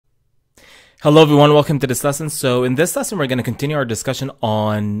Hello everyone, welcome to this lesson. So in this lesson, we're going to continue our discussion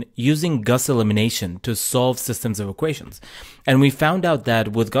on using Gauss elimination to solve systems of equations. And we found out that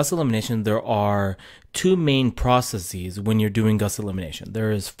with Gauss elimination, there are two main processes when you're doing Gauss elimination.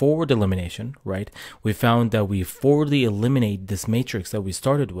 There is forward elimination, right? We found that we forwardly eliminate this matrix that we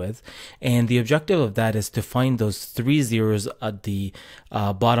started with. And the objective of that is to find those three zeros at the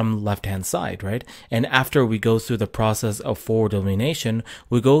bottom left-hand side, right? And after we go through the process of forward elimination,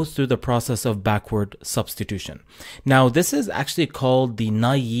 we go through the process of backward substitution. Now, this is actually called the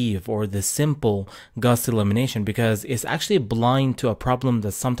naive or the simple Gauss elimination because it's actually blind to a problem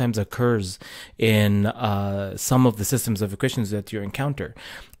that sometimes occurs in some of the systems of equations that you encounter.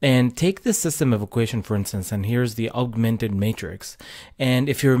 And take this system of equation, for instance, and here's the augmented matrix. And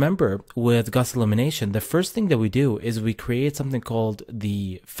if you remember with Gauss elimination, the first thing that we do is we create something called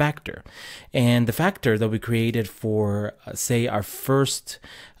the factor. And the factor that we created for, say, our first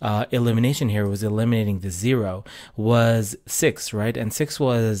elimination here was eliminating the 0 was 6, right? And 6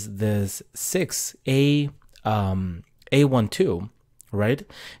 was this 6A12, right,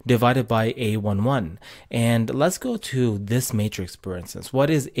 divided by A11. And let's go to this matrix, for instance. What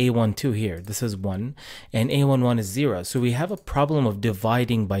is A12 here? This is 1, and A11 is 0. So we have a problem of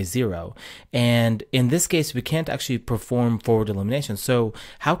dividing by 0. And in this case, we can't actually perform forward elimination. So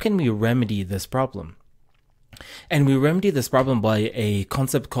how can we remedy this problem? And we remedy this problem by a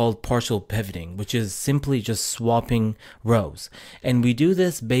concept called partial pivoting, which is simply just swapping rows. And we do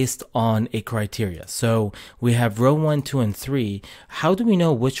this based on a criteria. So we have row 1, 2, and 3. How do we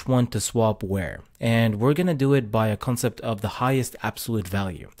know which one to swap where? And we're going to do it by a concept of the highest absolute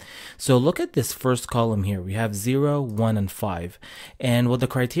value. So look at this first column here. We have 0, 1, and 5. And what the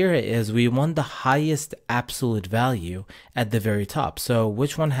criteria is, we want the highest absolute value at the very top. So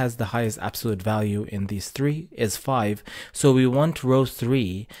which one has the highest absolute value in these three is 5. So we want row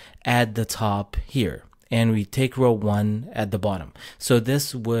 3 at the top here. And we take row 1 at the bottom. So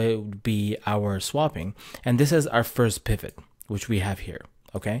this would be our swapping. And this is our first pivot, which we have here.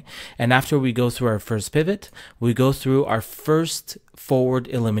 Okay, and after we go through our first pivot, we go through our first forward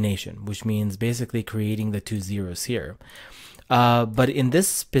elimination, which means basically creating the two zeros here. But in this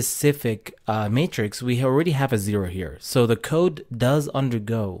specific matrix, we already have a 0 here. So the code does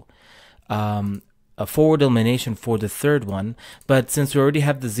undergo a forward elimination for the third one. But since we already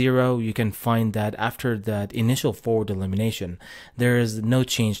have the 0, you can find that after that initial forward elimination, there is no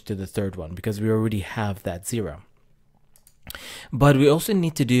change to the third one because we already have that 0. But we also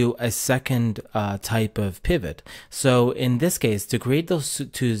need to do a second type of pivot. So in this case, to create those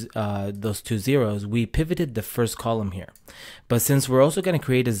two zeros, we pivoted the first column here. But since we're also going to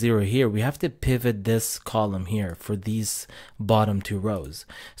create a 0 here, we have to pivot this column here for these bottom two rows.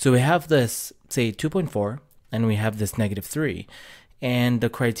 So we have this, say, 2.4, and we have this -3. And the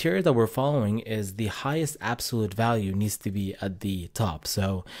criteria that we're following is the highest absolute value needs to be at the top.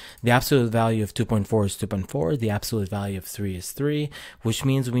 So the absolute value of 2.4 is 2.4. The absolute value of 3 is 3, which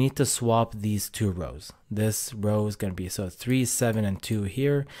means we need to swap these two rows. This row is going to be, so 3, 7, and 2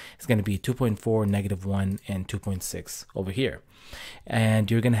 here. It's going to be 2.4, -1, and 2.6 over here. And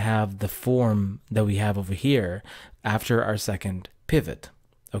you're going to have the form that we have over here after our second pivot.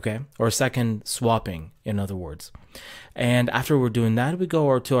 Okay, or second swapping, in other words. And after we're doing that, we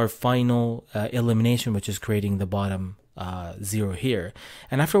go to our final elimination, which is creating the bottom 0 here.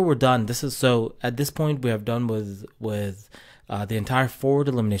 And after we're done, this is, so at this point we have done with the entire forward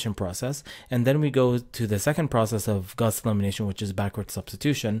elimination process, and then we go to the second process of Gauss elimination, which is backward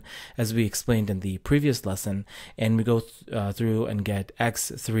substitution, as we explained in the previous lesson, and we go through and get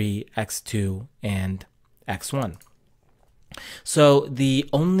x3, x2, and x1. So the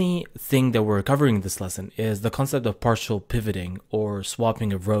only thing that we're covering in this lesson is the concept of partial pivoting or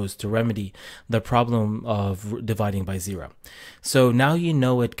swapping of rows to remedy the problem of dividing by 0. So now you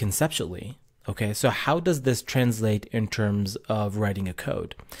know it conceptually. Okay, so how does this translate in terms of writing a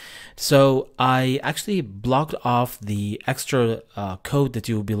code? So I actually blocked off the extra code that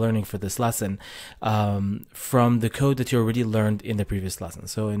you will be learning for this lesson from the code that you already learned in the previous lesson.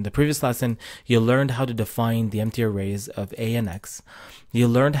 So in the previous lesson, you learned how to define the empty arrays of A and X. You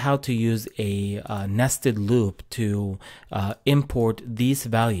learned how to use a nested loop to import these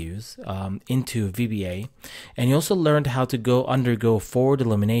values into VBA. And you also learned how to undergo forward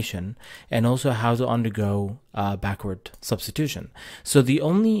elimination and also how to undergo backward substitution. So the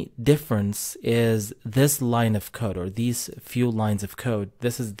only difference is this line of code, or these few lines of code.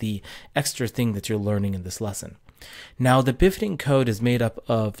 This is the extra thing that you're learning in this lesson. Now, the pivoting code is made up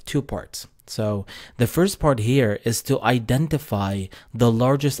of two parts. So the first part here is to identify the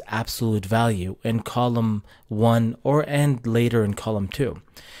largest absolute value in column 1 and later in column 2.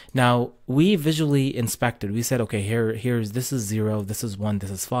 Now we visually inspected. We said, okay, this is 0, this is 1, this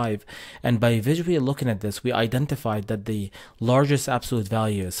is 5. And by visually looking at this, we identified that the largest absolute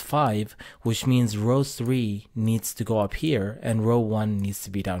value is 5, which means row 3 needs to go up here and row 1 needs to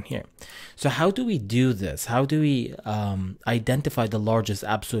be down here. So how do we do this? How do we identify the largest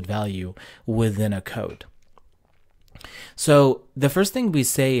absolute value within a code? So the first thing we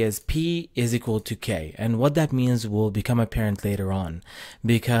say is P is equal to K, and what that means will become apparent later on,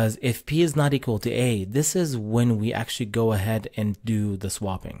 because if P is not equal to A, this is when we actually go ahead and do the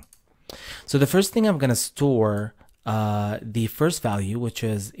swapping. So the first thing I'm going to store the first value, which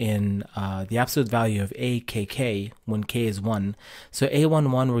is in the absolute value of AKK when K is 1. So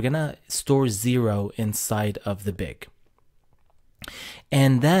A11, we're going to store 0 inside of the big.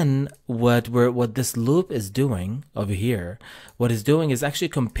 And then what this loop is doing over here, what it's doing is actually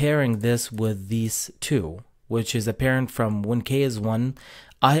comparing this with these two, which is apparent from when K is 1,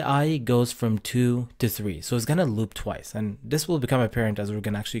 II goes from 2 to 3. So it's going to loop twice. And this will become apparent as we're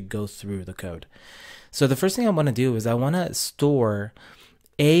going to actually go through the code. So the first thing I want to do is I want to store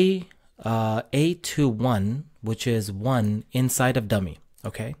A21, which is 1 inside of dummy.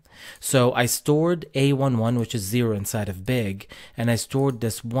 Okay, so I stored A11, which is 0 inside of big, and I stored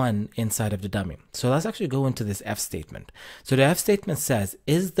this 1 inside of the dummy. So let's actually go into this F statement. So the F statement says,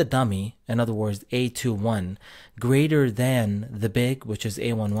 is the dummy, in other words, A21, greater than the big, which is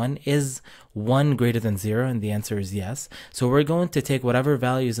A11? Is 1 greater than 0? And the answer is yes. So we're going to take whatever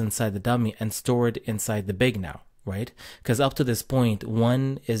values inside the dummy and store it inside the big now. Right? Because up to this point,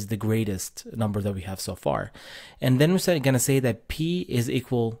 1 is the greatest number that we have so far. And then we're going to say that P is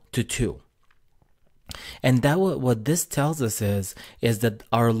equal to 2. And that what this tells us is that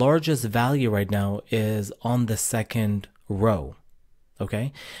our largest value right now is on the second row.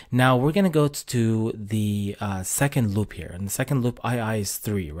 Okay, now we're going to go to the second loop here, and the second loop II is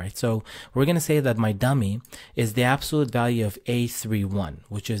 3, right? So we're going to say that my dummy is the absolute value of A31,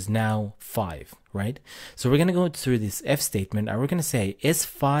 which is now 5, right? So we're going to go through this F statement, and we're going to say, is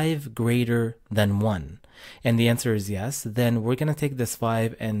 5 greater than 1? And the answer is yes. Then we're going to take this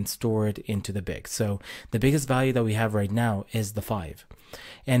 5 and store it into the big. So the biggest value that we have right now is the 5.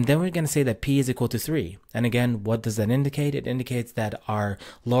 And then we're going to say that P is equal to 3. And again, what does that indicate? It indicates that our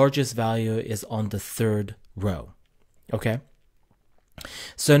largest value is on the third row. Okay.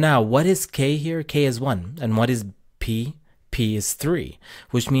 So now what is K here? K is 1. And what is P? P is 3,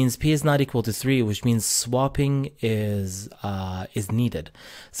 which means P is not equal to 3, which means swapping is needed.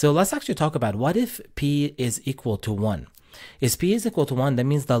 So let's actually talk about what if P is equal to 1. If P is equal to 1, that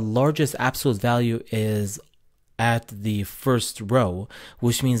means the largest absolute value is at the first row,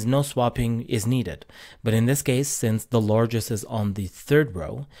 which means no swapping is needed. But in this case, since the largest is on the third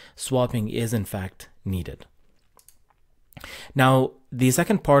row, swapping is in fact needed. Now, the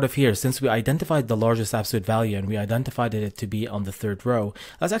second part of here, since we identified the largest absolute value and we identified it to be on the third row,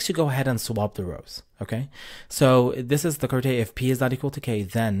 let's actually go ahead and swap the rows. Okay, so this is the criteria. If P is not equal to K,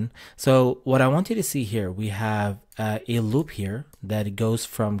 then, so what I want you to see here, we have a loop here that goes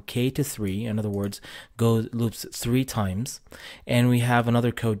from K to 3. In other words, loops 3 times, and we have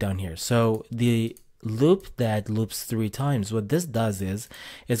another code down here. So the loop that loops 3 times, what this does is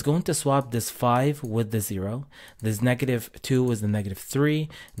it's going to swap this 5 with the 0, this -2 with the -3,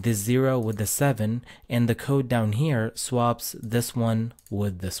 this 0 with the 7, and the code down here swaps this one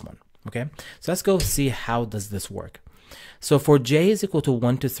with this one. Okay, so let's go see how does this work. So for J is equal to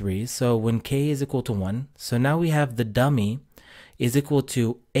 1 to 3, so when K is equal to 1, so now we have the dummy is equal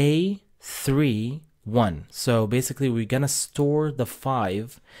to A3 1. So basically we're gonna store the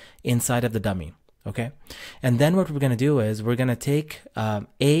 5 inside of the dummy. Okay, and then what we're going to do is we're going to take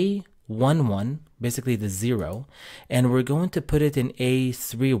A11, basically the 0, and we're going to put it in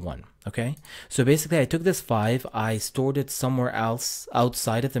A31. Okay, so basically I took this 5, I stored it somewhere else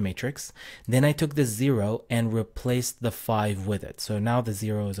outside of the matrix, then I took this 0 and replaced the 5 with it. So now the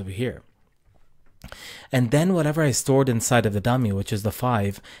 0 is over here. And then whatever I stored inside of the dummy, which is the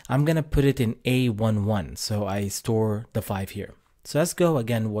 5, I'm going to put it in A11. So I store the 5 here. So let's go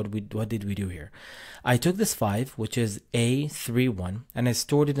again. What did we do here? I took this 5, which is A31, and I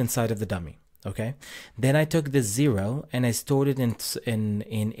stored it inside of the dummy. Okay. Then I took this 0 and I stored it in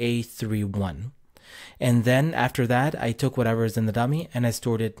A31. And then after that, I took whatever is in the dummy and I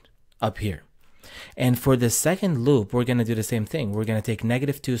stored it up here. And for the second loop, we're going to do the same thing. We're going to take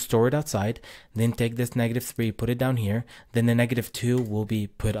 -2, store it outside, then take this -3, put it down here. Then the -2 will be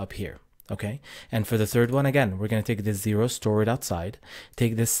put up here. Okay, and for the third one, again, we're going to take this 0, store it outside,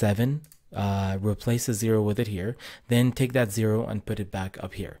 take this 7, replace the 0 with it here, then take that 0 and put it back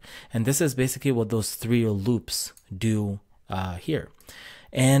up here. And this is basically what those 3 loops do here.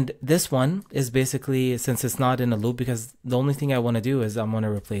 And this one is basically, since it's not in a loop, because the only thing I want to do is I'm going to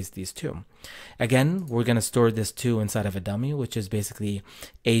replace these two. Again, we're going to store this 2 inside of a dummy, which is basically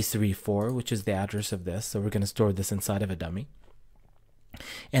A34, which is the address of this. So we're going to store this inside of a dummy.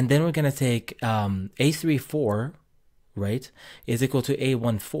 And then we're going to take A34, right, is equal to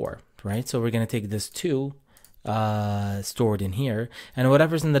A14, right? So we're going to take this 2 stored in here, and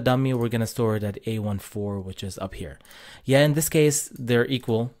whatever's in the dummy, we're going to store it at A14, which is up here. Yeah, in this case, they're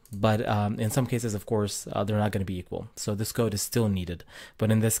equal, but in some cases, of course, they're not going to be equal. So this code is still needed.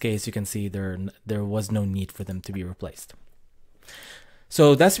 But in this case, you can see there was no need for them to be replaced.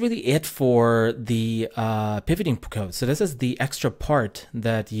 So that's really it for the pivoting code. So this is the extra part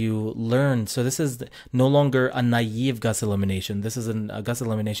that you learn. So this is no longer a naive Gauss elimination. This is a Gauss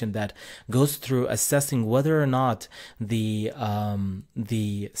elimination that goes through assessing whether or not the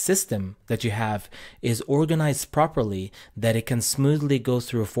system that you have is organized properly, that it can smoothly go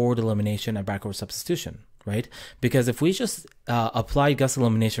through forward elimination and backward substitution. Right? Because if we just apply Gauss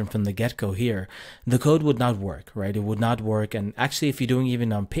elimination from the get-go here, the code would not work, right? It would not work. And actually, if you're doing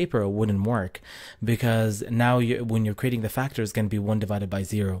even on paper, it wouldn't work, because now when you're creating the factor, it's going to be 1 divided by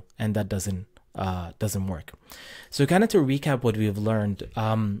 0, and that doesn't work. So kind of to recap what we've learned,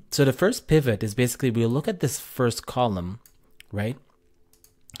 so the first pivot is basically we look at this first column, right?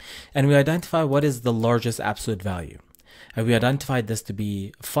 And we identify what is the largest absolute value. And we identified this to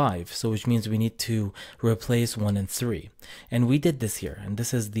be 5, so which means we need to replace 1 and 3. And we did this here, and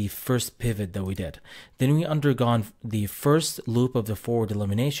this is the first pivot that we did. Then we undergone the first loop of the forward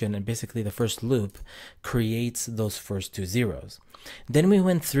elimination, and basically the first loop creates those first 2 zeros. Then we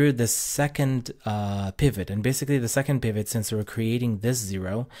went through the second pivot, and basically the second pivot, since we're creating this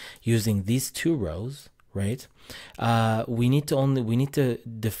 0 using these 2 rows, right? We need to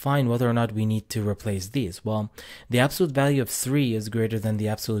define whether or not we need to replace these. Well, the absolute value of 3 is greater than the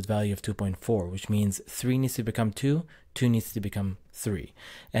absolute value of 2.4, which means 3 needs to become 2, 2 needs to become 3.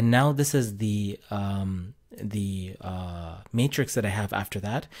 And now this is the matrix that I have after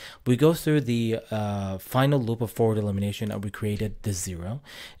that. We go through the final loop of forward elimination, and we created this 0.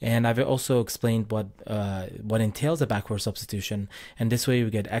 And I've also explained what entails a backward substitution. And this way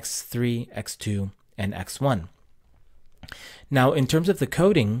we get x3, x2, and x1. Now, in terms of the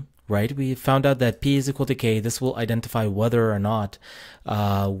coding, right, we found out that p is equal to k. This will identify whether or not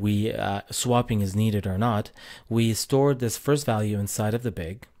swapping is needed or not. We stored this first value inside of the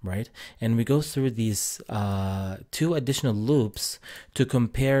big, right? And we go through these 2 additional loops to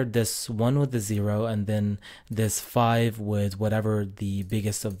compare this 1 with the 0 and then this 5 with whatever the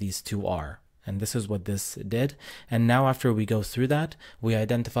biggest of these 2 are. And this is what this did. And now after we go through that, we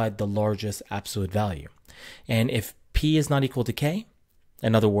identified the largest absolute value. And if p is not equal to k,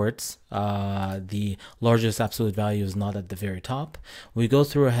 in other words, the largest absolute value is not at the very top, we go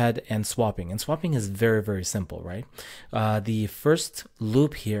through ahead and swapping. And swapping is very, very simple, right? The first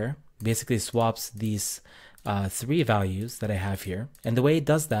loop here basically swaps these 3 values that I have here. And the way it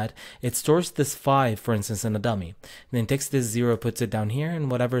does that, it stores this 5, for instance, in a dummy. Then takes this 0, puts it down here,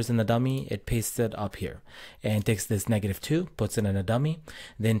 and whatever is in the dummy, it pastes it up here. And takes this -2, puts it in a dummy.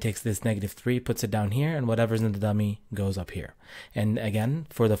 Then takes this -3, puts it down here, and whatever's in the dummy goes up here. And again,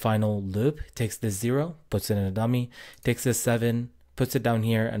 for the final loop, takes this 0, puts it in a dummy. Takes this 7, puts it down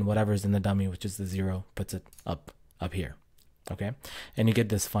here, and whatever's in the dummy, which is the 0, puts it up here. Okay, and you get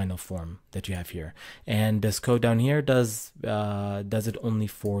this final form that you have here. And this code down here does it only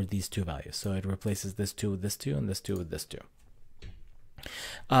for these 2 values. So it replaces this 2 with this 2 and this 2 with this 2.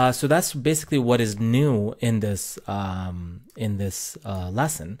 So that's basically what is new in this lesson.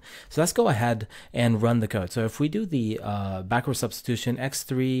 So let's go ahead and run the code. So if we do the backward substitution,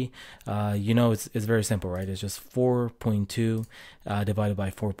 x3, it's very simple, right? It's just 4.2 divided by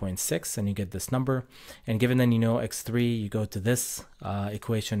 4.6, and you get this number. And given that you know x3, you go to this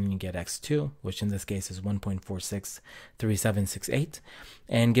equation and you get x2, which in this case is 1.463768.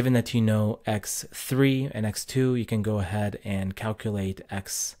 And given that you know x3 and x2, you can go ahead and calculate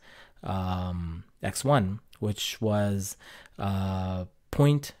x1, which was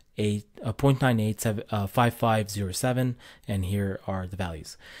 0.985507, and here are the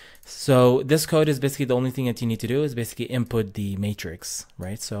values. So this code is basically the only thing that you need to do is basically input the matrix,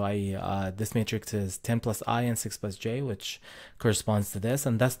 right? So this matrix is 10 plus I and 6 plus j, which corresponds to this,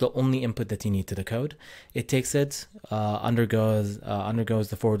 and that's the only input that you need to the code. It takes it, undergoes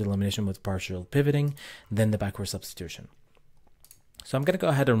the forward elimination with partial pivoting, then the backward substitution. So I'm going to go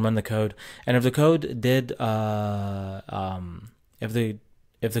ahead and run the code, and if the code did,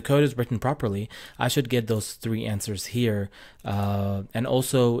 if the code is written properly, I should get those 3 answers here, and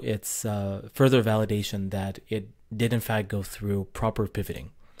also it's further validation that did in fact go through proper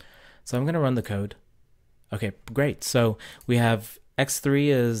pivoting. So I'm going to run the code. Okay, great. So we have x3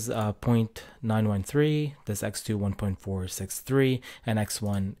 is 0.913, this x2 1.463, and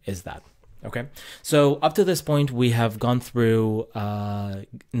x1 is that. Okay, so up to this point, we have gone through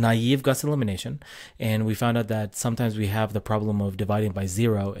naive Gauss elimination, and we found out that sometimes we have the problem of dividing by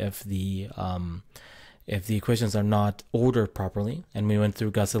 0 if the equations are not ordered properly, and we went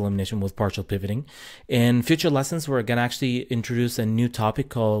through Gauss elimination with partial pivoting. In future lessons, we're going to actually introduce a new topic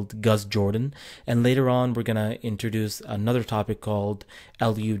called Gauss-Jordan, and later on, we're going to introduce another topic called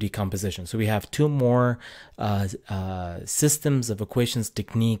LU decomposition. So we have two more systems of equations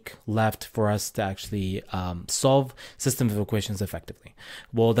technique left for us to actually solve systems of equations effectively.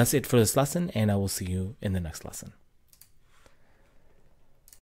 Well, that's it for this lesson, and I will see you in the next lesson.